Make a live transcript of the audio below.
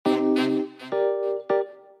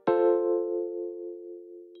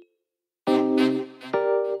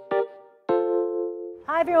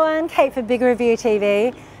Hi everyone, Kate for Big Review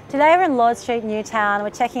TV. Today we're in Lord Street, Newtown.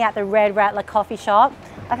 We're checking out the Red Rattler coffee shop.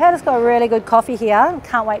 I've heard it's got a really good coffee here.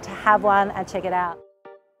 Can't wait to have one and check it out.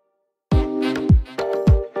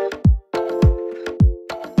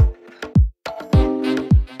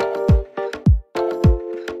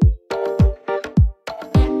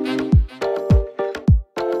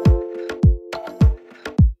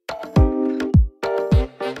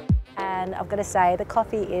 And I've got to say, the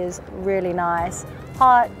coffee is really nice.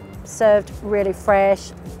 Hot, served really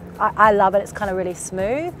fresh. I love it, it's kind of really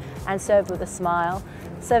smooth and served with a smile.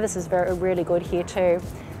 Service is really good here too.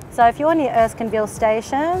 So if you're near Erskineville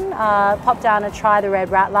Station, pop down and try the Red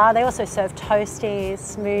Rattler. They also serve toasties,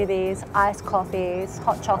 smoothies, iced coffees,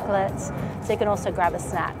 hot chocolates, so you can also grab a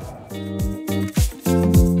snack.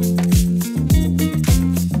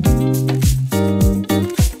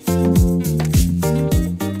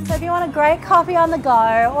 Great coffee on the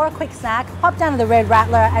go or a quick snack, pop down to the Red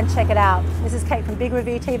Rattler and check it out. This is Kate from Big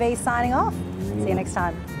Review TV signing off. See you next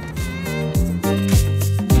time.